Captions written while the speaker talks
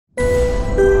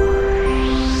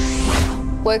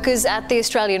Workers at the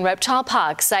Australian Reptile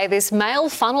Park say this male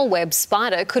funnel web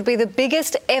spider could be the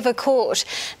biggest ever caught.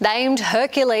 Named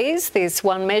Hercules, this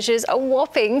one measures a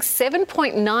whopping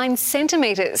 7.9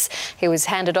 centimetres. He was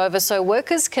handed over so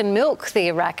workers can milk the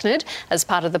arachnid as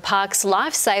part of the park's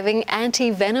life-saving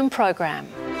anti-venom program.